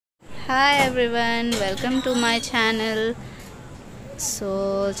Hi everyone, welcome to my channel. So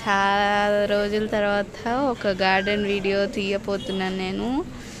చాలా రోజుల తర్వాత ఒక గార్డెన్ వీడియో తీయబోతున్నాను నేను.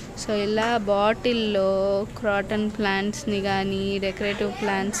 సో ఇలా బాటిల్లో క్రాటన్ ప్లాంట్స్ని కానీ డెకరేటివ్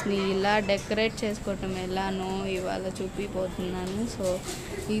ప్లాంట్స్ని ఇలా డెకరేట్ చేసుకోవటం ఎలానో ఇవాళ చూపిపోతున్నాను. సో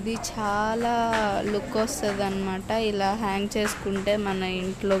ఇది చాలా లుక్ వస్తుంది అన్నమాట. ఇలా హ్యాంగ్ చేసుకుంటే మన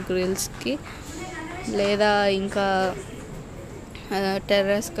ఇంట్లో గ్రిల్స్కి లేదా ఇంకా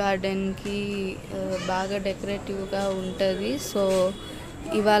టెర్రస్ గార్డెన్కి బాగా డెకరేటివ్గా ఉంటుంది. సో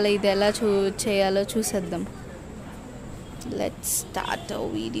ఇవాళ ఇది ఎలా చేయాలో చూసేద్దాం. Let's start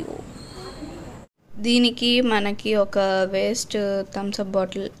our video. దీనికి మనకి ఒక waste Thums Up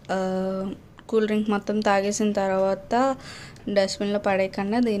bottle, cool drink మొత్తం తాగేసిన తర్వాత డస్ట్బిన్లో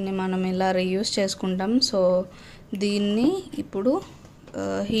పడేయకుండా దీన్ని మనం ఇలా రీయూస్ చేసుకుంటాం. సో దీన్ని ఇప్పుడు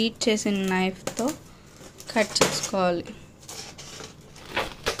హీట్ చేసిన నైఫ్తో కట్ చేసుకోవాలి.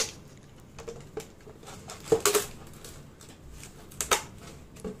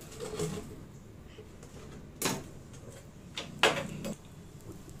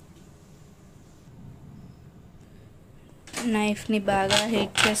 నైఫ్ని బాగా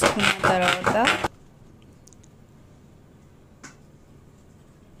హీట్ చేసుకున్న తర్వాత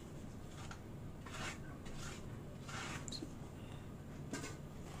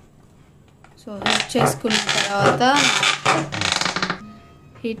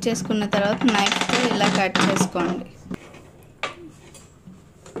హీట్ చేసుకున్న తర్వాత నైఫ్తో ఇలా కట్ చేసుకోండి.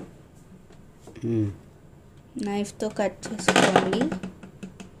 నైఫ్తో కట్ చేసుకోండి.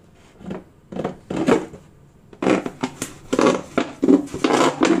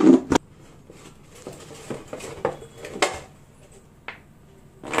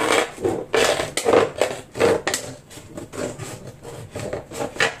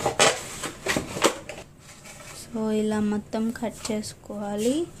 సో ఇలా మొత్తం కట్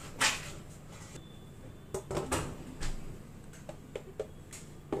చేసుకోవాలి.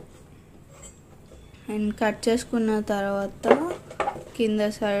 అండ్ కట్ చేసుకున్న తర్వాత కింద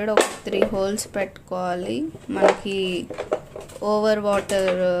సైడ్ ఒక 3 హోల్స్ పెట్టుకోవాలి. మనకి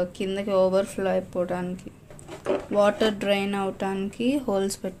వాటర్ కిందకి ఓవర్ఫ్లో అయిపోవడానికి, వాటర్ డ్రైన్ అవటానికి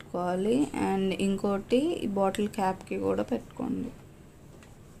హోల్స్ పెట్టుకోవాలి. అండ్ ఇంకోటి బాటిల్ క్యాప్కి కూడా పెట్టుకోండి.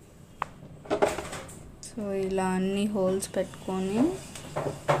 సో ఇలా అన్ని హోల్స్ పెట్టుకొని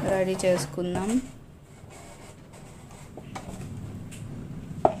రెడీ చేసుకుందాం.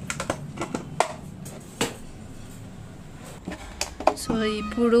 సో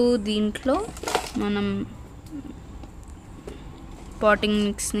ఇప్పుడు దీంట్లో మనం పాటింగ్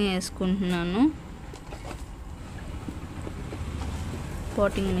మిక్స్ని వేసుకుంటున్నాను.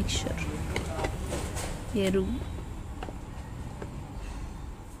 పాటింగ్ మిక్చర్, ఎరువు,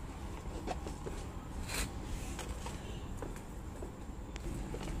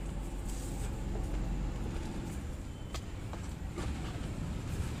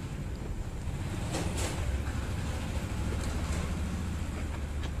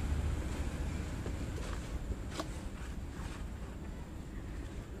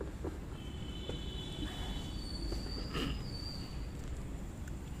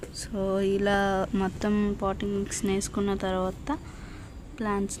 సో ఇలా మొత్తం పాటింగ్ మిక్స్ని వేసుకున్న తర్వాత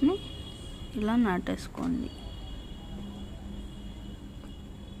ప్లాంట్స్ని ఇలా నాటేసుకోండి.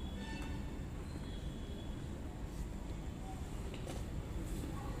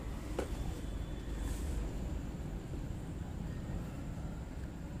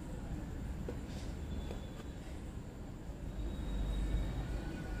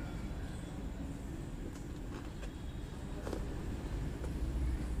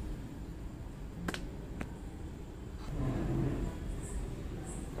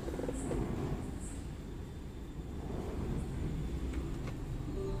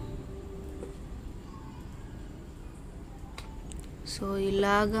 సో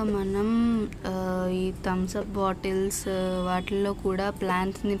ఇలాగ మనం ఈ థమ్స్అప్ బాటిల్స్ వాటిల్లో కూడా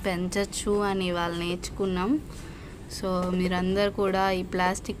ప్లాంట్స్ని పెంచచ్చు అని వాళ్ళు నేర్చుకున్నాం. సో మీరందరూ కూడా ఈ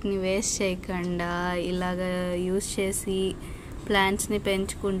ప్లాస్టిక్ని వేస్ట్ చేయకుండా ఇలాగ యూస్ చేసి ప్లాంట్స్ని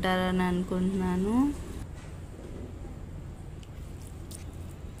పెంచుకుంటారని అనుకుంటున్నాను.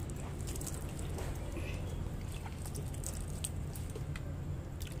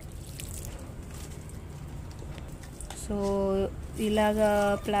 సో ఇలాగా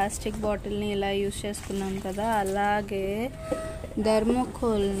ప్లాస్టిక్ బాటిల్ని ఇలా యూస్ చేసుకున్నాం కదా, అలాగే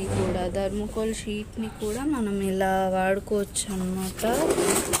థర్మోకోల్ షీట్ని కూడా మనం ఇలా వాడుకోవచ్చు అన్నమాట.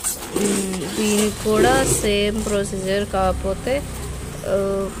 దీనికి కూడా సేమ్ ప్రొసీజర్, కాకపోతే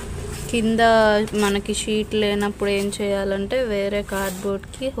కింద మనకి షీట్ లేనప్పుడు ఏం చేయాలంటే వేరే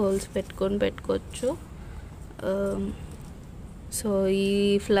కార్డ్బోర్డ్కి హోల్స్ పెట్టుకోవచ్చు. సో ఈ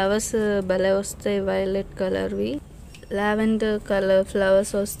ఫ్లవర్స్ భలే వస్తాయి, వైలెట్ కలర్వి. లావెండర్ కలర్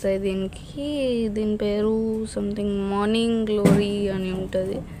ఫ్లవర్స్ వస్తాయి దీనికి. దీని పేరు సంథింగ్ మార్నింగ్ గ్లోరీ అని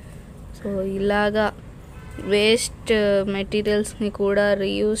ఉంటుంది. సో ఇలాగా వేస్ట్ మెటీరియల్స్ని కూడా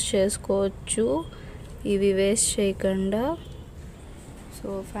రీయూజ్ చేసుకోవచ్చు, ఇవి వేస్ట్ చేయకుండా. సో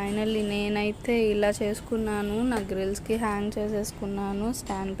ఫైనల్లీ నేనైతే ఇలా చేసుకున్నాను, నా గ్రిల్స్కి హ్యాంగ్ చేసేసుకున్నాను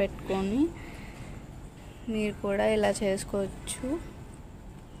స్టాండ్ పెట్టుకొని. మీరు కూడా ఇలా చేసుకోవచ్చు.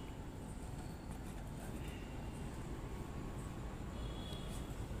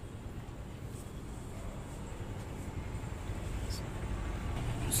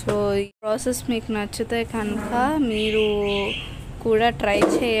 సో ఈ ప్రాసెస్ మీకు నచ్చితే కనుక మీరు కూడా ట్రై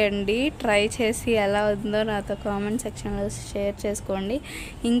చేయండి. ట్రై చేసి ఎలా ఉందో నాతో కామెంట్ సెక్షన్లో షేర్ చేసుకోండి.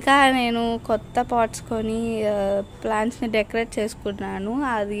 ఇంకా నేను కొత్త పాట్స్ కొని ప్లాంట్స్ని డెకరేట్ చేసుకున్నాను,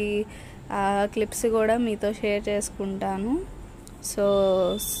 అది క్లిప్స్ కూడా మీతో షేర్ చేసుకుంటాను. సో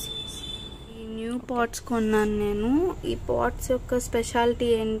ఈ న్యూ పాట్స్ కొన్నాను నేను. ఈ పాట్స్ యొక్క స్పెషాలిటీ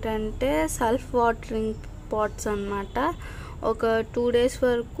ఏంటంటే సెల్ఫ్ వాటరింగ్ పాట్స్ అన్నమాట. ఒక 2 days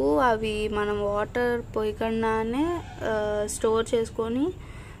వరకు అవి మనం వాటర్ పోయకుండానే స్టోర్ చేసుకొని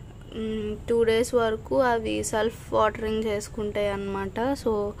 2 days వరకు అవి సెల్ఫ్ వాటరింగ్ చేసుకుంటాయి అన్నమాట.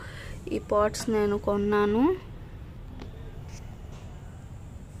 సో ఈ పాట్స్ నేను కొన్నాను.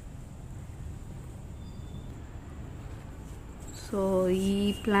 సో ఈ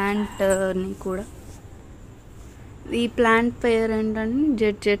ప్లాంట్ని కూడా, ఈ ప్లాంట్ పేరు ఏంటంటే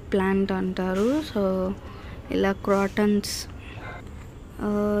జెట్ ప్లాంట్ అంటారు. సో ఇలా క్రాటన్స్.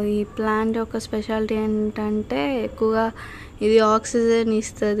 ఈ ప్లాంట్ యొక్క స్పెషాలిటీ ఏంటంటే ఎక్కువగా ఇది ఆక్సిజన్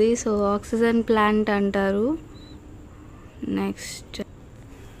ఇస్తుంది. సో ఆక్సిజన్ ప్లాంట్ అంటారు. నెక్స్ట్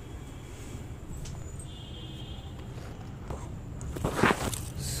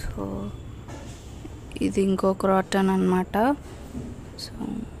సో ఇది ఇంకో క్రాటన్ అన్నమాట. సో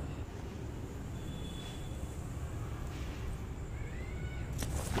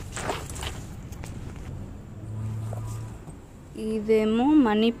ఇదేమో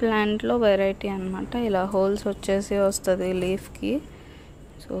మనీ ప్లాంట్లో వెరైటీ అన్నమాట. ఇలా హోల్స్ వచ్చేసి వస్తుంది లీఫ్కి.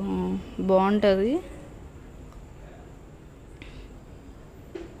 సో బాగుంటుంది.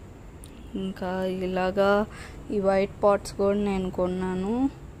 ఇంకా ఇలాగా ఈ వైట్ పాట్స్ కూడా నేను కొన్నాను.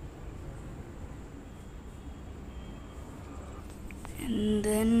 అండ్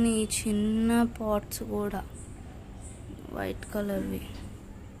దెన్ ఈ చిన్న పాట్స్ కూడా వైట్ కలర్వి.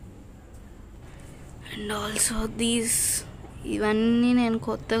 అండ్ ఆల్సో దీస్, ఇవన్నీ నేను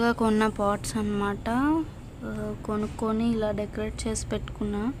కొత్తగా కొన్న పాట్స్ అన్నమాట. కొనుక్కొని ఇలా డెకరేట్ చేసి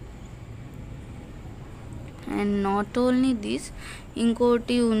పెట్టుకున్నా. అండ్ నాట్ ఓన్లీ దిస్,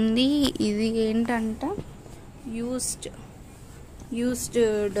 ఇంకోటి ఉంది. ఇది ఏంటంటే యూస్డ్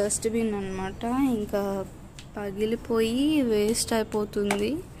డస్ట్బిన్ అన్నమాట. ఇంకా పగిలిపోయి వేస్ట్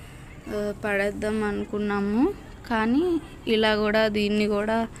అయిపోతుంది, పడేద్దాం అనుకున్నాము. కానీ ఇలా కూడా దీన్ని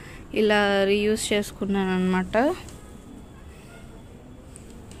కూడా ఇలా రీయూజ్ చేసుకున్నాను అన్నమాట.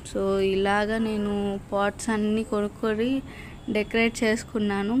 సో ఇలాగా నేను పాట్స్ అన్నీ కొనుక్కొని డెకరేట్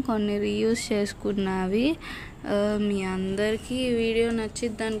చేసుకున్నాను, కొన్ని రీయూజ్ చేసుకున్నవి. మీ అందరికీ వీడియో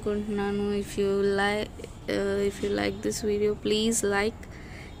నచ్చిద్ది అనుకుంటున్నాను. If you like this video, please like,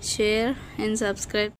 share and subscribe.